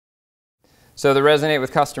So the resonate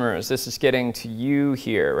with customers, this is getting to you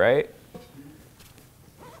here, right?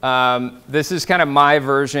 This is kind of my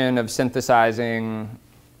version of synthesizing,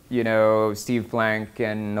 you know, Steve Blank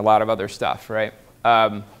and a lot of other stuff, right?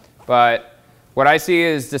 But what I see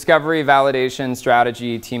is discovery, validation,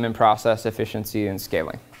 strategy, team and process, efficiency, and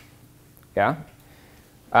scaling. Yeah?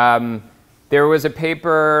 There was a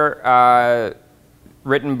paper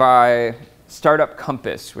written by Startup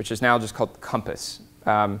Compass, which is now just called Compass,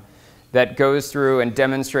 that goes through and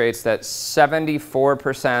demonstrates that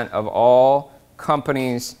 74% of all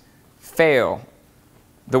companies fail.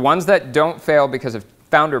 The ones that don't fail because of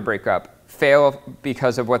founder breakup fail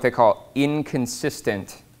because of what they call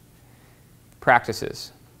inconsistent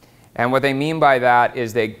practices. And what they mean by that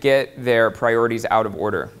is they get their priorities out of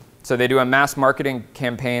order. So they do a mass marketing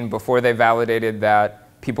campaign before they validated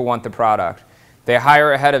that people want the product. They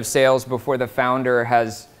hire a head of sales before the founder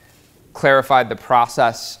has clarified the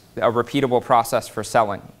process, a repeatable process for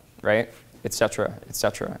selling, right? Et cetera, et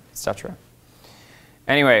cetera, et cetera.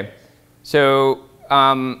 Anyway, so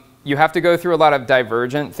you have to go through a lot of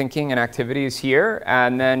divergent thinking and activities here,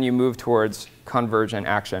 and then you move towards convergent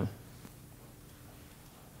action.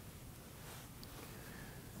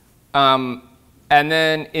 And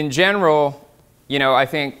then in general, you know, I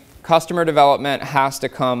think customer development has to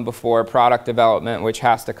come before product development, which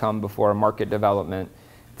has to come before market development.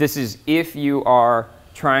 This is if you are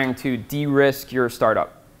trying to de-risk your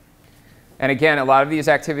startup. And again, a lot of these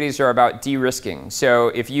activities are about de-risking. So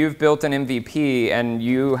if you've built an MVP and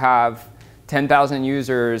you have 10,000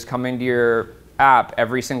 users coming to your app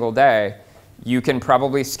every single day, you can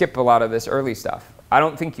probably skip a lot of this early stuff. I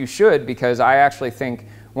don't think you should, because I actually think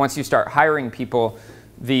once you start hiring people,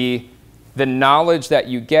 the knowledge that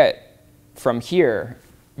you get from here,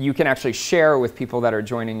 you can actually share with people that are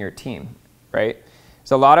joining your team, right?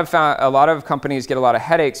 So a lot of companies get a lot of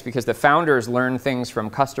headaches because the founders learn things from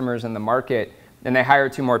customers in the market, and they hire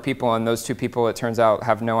 2 more people, and those 2 people, it turns out,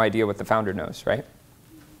 have no idea what the founder knows, right?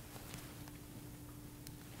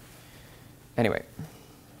 Anyway.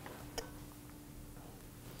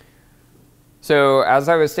 So as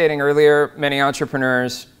I was stating earlier, many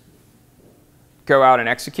entrepreneurs go out and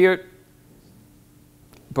execute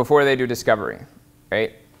before they do discovery,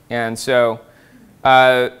 right? And so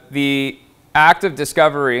the act of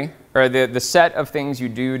discovery, or the set of things you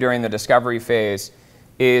do during the discovery phase,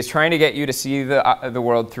 is trying to get you to see the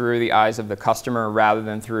world through the eyes of the customer rather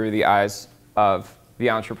than through the eyes of the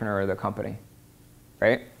entrepreneur or the company,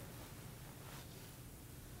 right?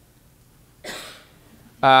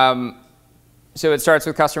 So it starts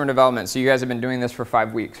with customer development. So you guys have been doing this for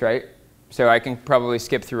 5 weeks, right? So I can probably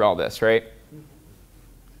skip through all this, right?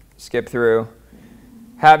 Skip through.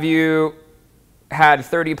 Have you had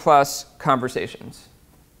 30+ conversations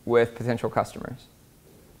with potential customers?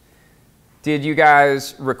 Did you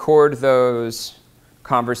guys record those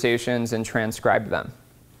conversations and transcribe them?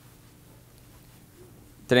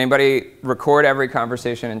 Did anybody record every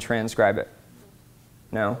conversation and transcribe it?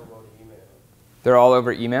 No? They're all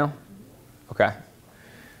over email? Okay.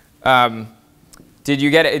 Did you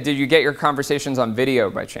get your conversations on video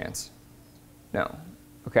by chance? No.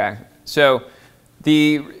 Okay. So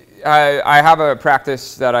I have a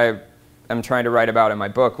practice that I am trying to write about in my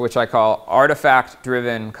book, which I call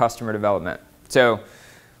artifact-driven customer development. So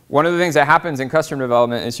one of the things that happens in customer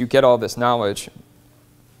development is you get all this knowledge,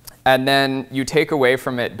 and then you take away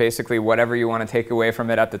from it basically whatever you want to take away from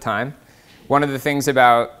it at the time. One of the things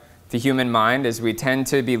about the human mind is we tend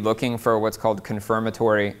to be looking for what's called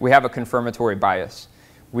confirmatory. We have a confirmatory bias.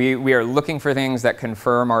 We are looking for things that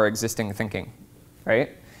confirm our existing thinking,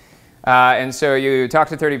 right? And so you talk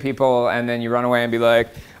to 30 people, and then you run away and be like,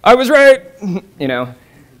 I was right, you know.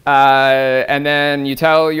 And then you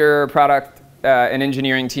tell your product and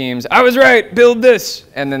engineering teams, I was right, build this.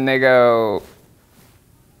 And then they go,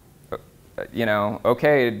 you know,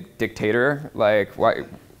 okay, dictator, like,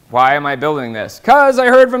 why am I building this? Because I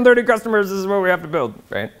heard from 30 customers this is what we have to build,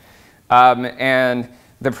 right? And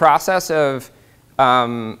the process of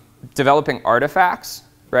developing artifacts,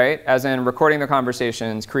 right, as in recording the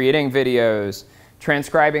conversations, creating videos,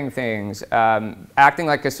 transcribing things, acting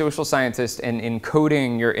like a social scientist and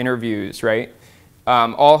encoding your interviews, right,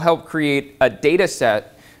 all help create a data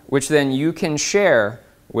set which then you can share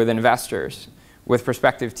with investors, with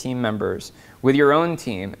prospective team members, with your own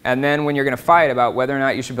team. And then when you're going to fight about whether or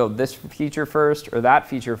not you should build this feature first or that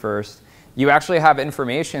feature first, you actually have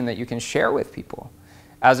information that you can share with people.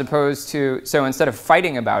 As opposed to, so instead of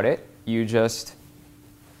fighting about it, you just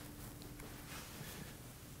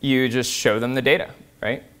show them the data,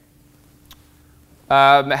 right?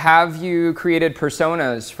 Have you created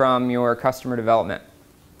personas from your customer development?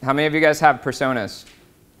 How many of you guys have personas?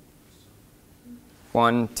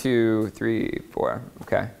 1, 2, 3, 4.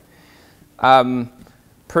 Okay.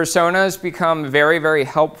 Personas become very, very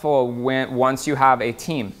helpful once you have a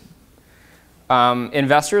team.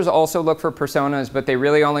 Investors also look for personas, but they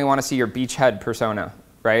really only want to see your beachhead persona,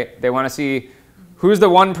 right? They want to see who's the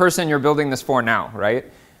one person you're building this for now, right?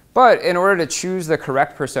 But in order to choose the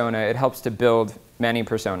correct persona, it helps to build many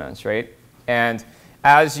personas, right? And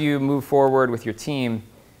as you move forward with your team,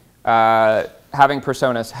 having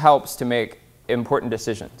personas helps to make important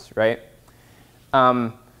decisions, right?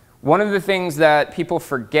 One of the things that people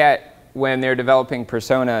forget when they're developing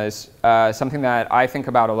personas, something that I think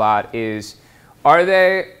about a lot is,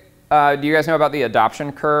 do you guys know about the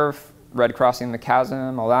adoption curve, red crossing the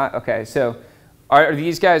chasm, all that? Okay, so are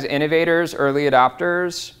these guys innovators, early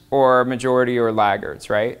adopters, or majority or laggards,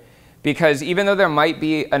 right? Because even though there might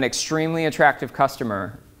be an extremely attractive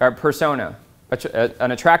customer or persona,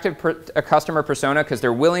 an attractive customer persona because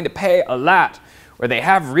they're willing to pay a lot, or they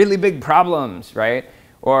have really big problems, right?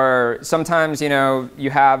 Or sometimes, you know, you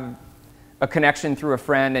have a connection through a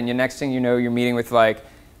friend, and the next thing you know, you're meeting with like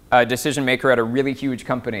a decision maker at a really huge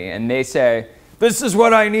company, and they say, "This is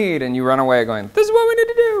what I need," and you run away going, "This is what we need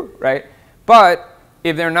to do," right? But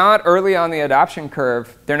if they're not early on the adoption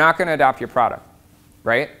curve, they're not going to adopt your product,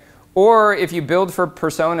 right? Or if you build for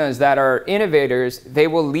personas that are innovators, they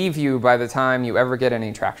will leave you by the time you ever get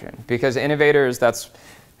any traction. Because innovators, that's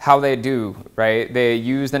how they do, right? They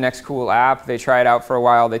use the next cool app, they try it out for a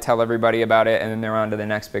while, they tell everybody about it, and then they're on to the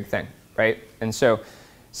next big thing, right? And so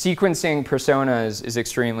sequencing personas is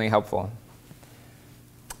extremely helpful.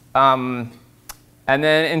 And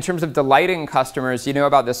then in terms of delighting customers, you know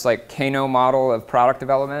about this like Kano model of product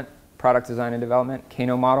development, product design and development,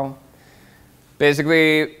 Kano model?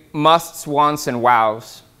 Basically, musts, wants, and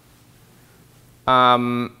wows.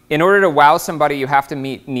 In order to wow somebody, you have to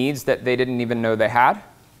meet needs that they didn't even know they had.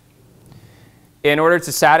 In order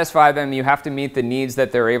to satisfy them, you have to meet the needs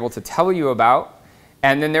that they're able to tell you about.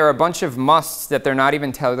 And then there are a bunch of musts that they're not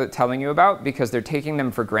even telling you about because they're taking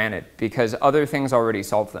them for granted because other things already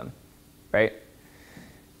solve them, right?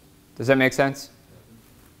 Does that make sense?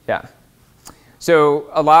 Yeah. So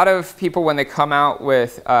a lot of people, when they come out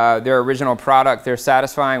with their original product, they're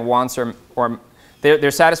satisfying wants or they're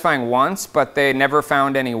satisfying wants, but they never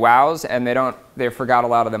found any wows, and they forgot a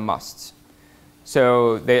lot of the musts.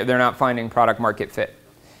 So they're not finding product market fit.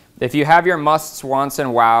 If you have your musts, wants,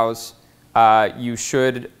 and wows, you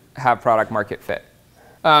should have product market fit.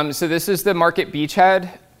 So this is the market beachhead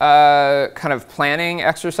kind of planning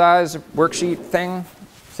exercise worksheet thing.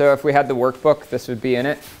 So if we had the workbook, this would be in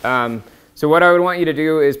it. So what I would want you to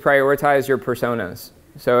do is prioritize your personas.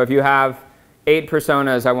 So if you have 8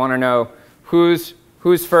 personas, I want to know who's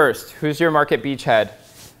first, who's your market beachhead,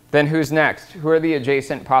 then who's next, who are the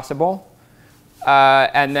adjacent possible,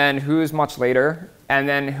 and then who's much later, and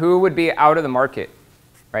then who would be out of the market,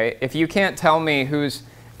 right? If you can't tell me who's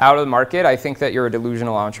out of the market, I think that you're a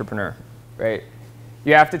delusional entrepreneur, right?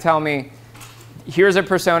 You have to tell me, here's a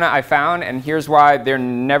persona I found, and here's why they're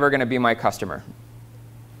never going to be my customer,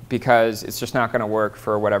 because it's just not going to work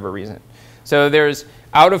for whatever reason. So there's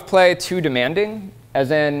out of play, too demanding,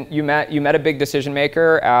 as in you met a big decision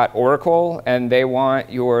maker at Oracle, and they want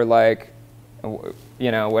your like,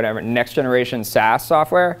 you know, whatever next generation SaaS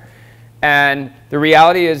software, and the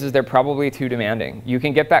reality is they're probably too demanding. You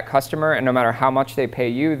can get that customer, and no matter how much they pay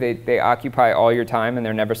you, they occupy all your time, and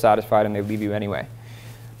they're never satisfied, and they leave you anyway.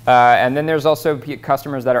 And then there's also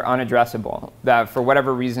customers that are unaddressable, that for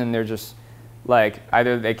whatever reason they're just like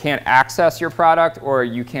either they can't access your product or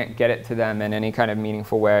you can't get it to them in any kind of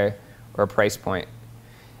meaningful way or price point.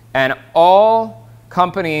 And all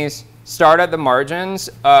companies start at the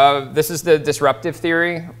margins of, this is the disruptive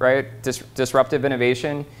theory, right? Disruptive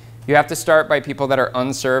innovation. You have to start by people that are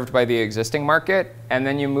unserved by the existing market, and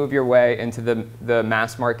then you move your way into the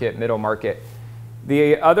mass market, middle market.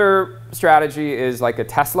 The other strategy is like a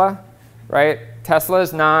Tesla, right? Tesla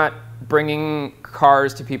is not bringing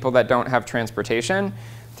cars to people that don't have transportation.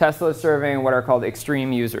 Tesla is serving what are called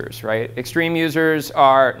extreme users, right? Extreme users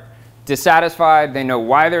are dissatisfied. They know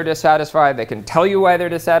why they're dissatisfied. They can tell you why they're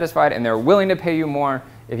dissatisfied, and they're willing to pay you more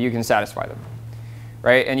if you can satisfy them,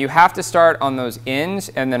 right? And you have to start on those ends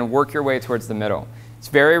and then work your way towards the middle. It's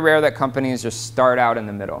very rare that companies just start out in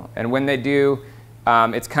the middle. And when they do,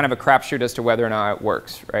 it's kind of a crapshoot as to whether or not it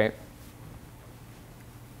works, right?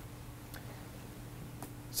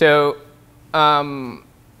 So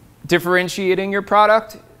differentiating your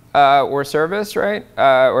product or service, right?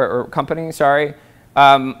 Or company, sorry.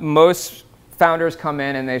 Most founders come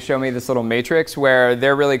in and they show me this little matrix where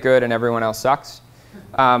they're really good and everyone else sucks.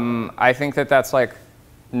 I think that that's like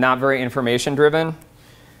not very information driven.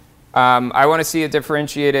 I want to see a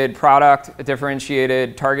differentiated product, a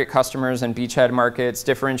differentiated target customers and beachhead markets,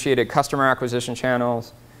 differentiated customer acquisition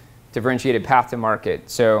channels, differentiated path to market.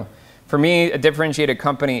 So for me, a differentiated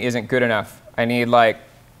company isn't good enough. I need like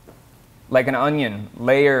an onion,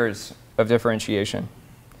 layers of differentiation.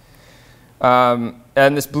 And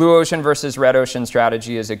this blue ocean versus red ocean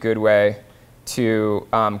strategy is a good way to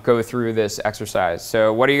go through this exercise.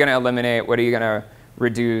 So what are you going to eliminate? What are you going to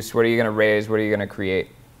reduce? What are you going to raise? What are you going to create?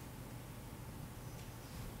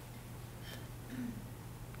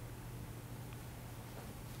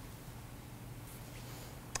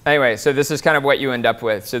 Anyway, so this is kind of what you end up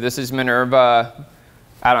with. So this is Minerva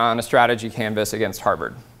out on a strategy canvas against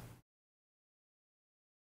Harvard.